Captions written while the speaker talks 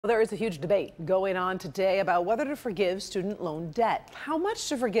There is a huge debate going on today about whether to forgive student loan debt, how much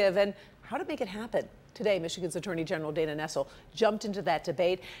to forgive, and how to make it happen. Today, Michigan's Attorney General Dana Nessel jumped into that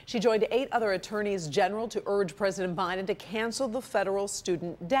debate. She joined 8 other attorneys general to urge President Biden to cancel the federal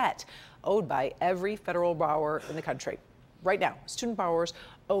student debt owed by every federal borrower in the country. Right now, student borrowers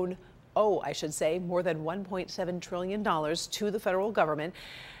owe more than $1.7 trillion to the federal government.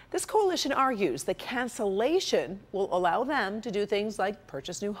 This coalition argues the cancellation will allow them to do things like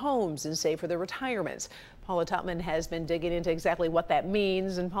purchase new homes and save for their retirements. Paula Tutman has been digging into exactly what that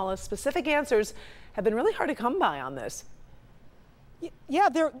means, and Paula's specific answers have been really hard to come by on this. Yeah,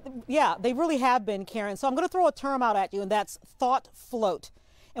 they really have been, Karen. So I'm going to throw a term out at you, and that's thought float.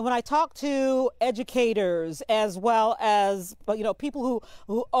 And when I talk to educators as well as, people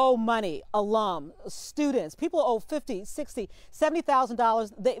who owe money, alum, students, people who owe $50, $60,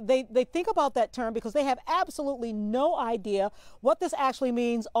 $70,000, they think about that term because they have absolutely no idea what this actually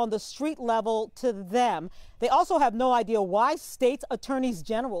means on the street level to them. They also have no idea why state attorneys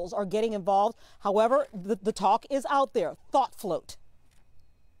generals are getting involved. However, the talk is out there. Thought float.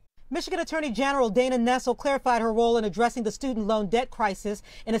 Michigan Attorney General Dana Nessel clarified her role in addressing the student loan debt crisis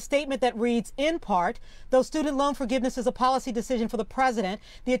in a statement that reads, in part, though student loan forgiveness is a policy decision for the president,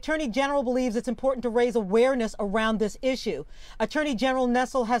 the Attorney General believes it's important to raise awareness around this issue. Attorney General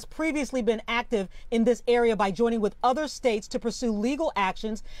Nessel has previously been active in this area by joining with other states to pursue legal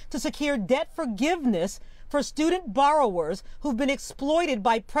actions to secure debt forgiveness for student borrowers who've been exploited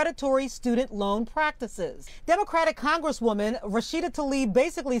by predatory student loan practices. Democratic Congresswoman Rashida Tlaib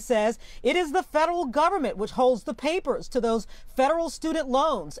basically says it is the federal government which holds the papers to those federal student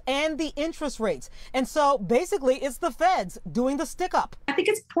loans and the interest rates. And so basically it's the feds doing the stick up. I think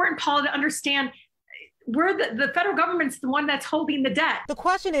it's important, Paula, to understand the federal government's the one that's holding the debt. The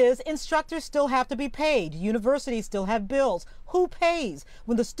question is, instructors still have to be paid. Universities still have bills. Who pays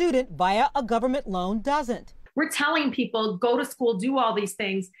when the student via a government loan doesn't? We're telling people, go to school, do all these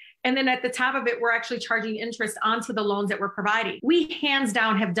things. And then at the top of it, we're actually charging interest onto the loans that we're providing. We hands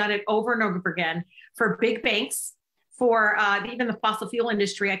down have done it over and over again for big banks, for even the fossil fuel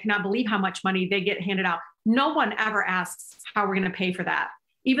industry. I cannot believe how much money they get handed out. No one ever asks how we're going to pay for that,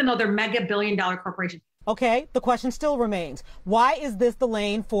 even though they're mega billion-dollar corporations. Okay, the question still remains. Why is this the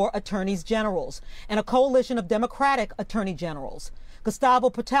lane for attorneys generals and a coalition of Democratic attorney generals?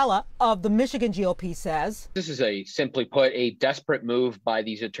 Gustavo Portela of the Michigan GOP says, this is simply put, a desperate move by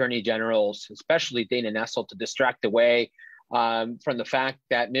these attorney generals, especially Dana Nessel, to distract away from the fact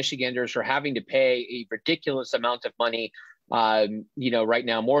that Michiganders are having to pay a ridiculous amount of money right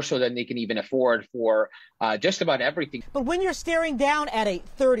now, more so than they can even afford for just about everything. But when you're staring down at a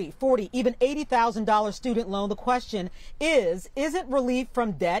 $30,000, $40,000, even $80,000 student loan, the question isn't relief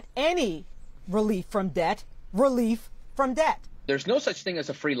from debt any relief from debt, relief from debt? There's no such thing as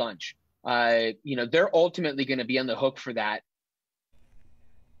a free lunch. They're ultimately going to be on the hook for that.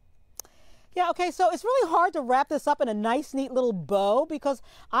 Yeah, okay, so it's really hard to wrap this up in a nice, neat little bow because,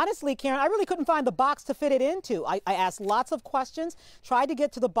 honestly, Karen, I really couldn't find the box to fit it into. I asked lots of questions, tried to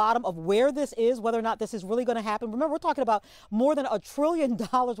get to the bottom of where this is, whether or not this is really going to happen. Remember, we're talking about more than $1 trillion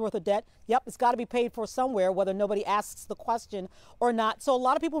worth of debt. Yep, it's got to be paid for somewhere, whether nobody asks the question or not. So a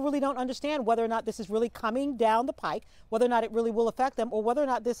lot of people really don't understand whether or not this is really coming down the pike, whether or not it really will affect them, or whether or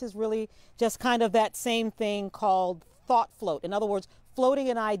not this is really just kind of that same thing called thought float. In other words, floating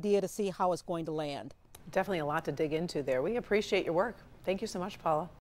an idea to see how it's going to land. Definitely a lot to dig into there. We appreciate your work. Thank you so much, Paula.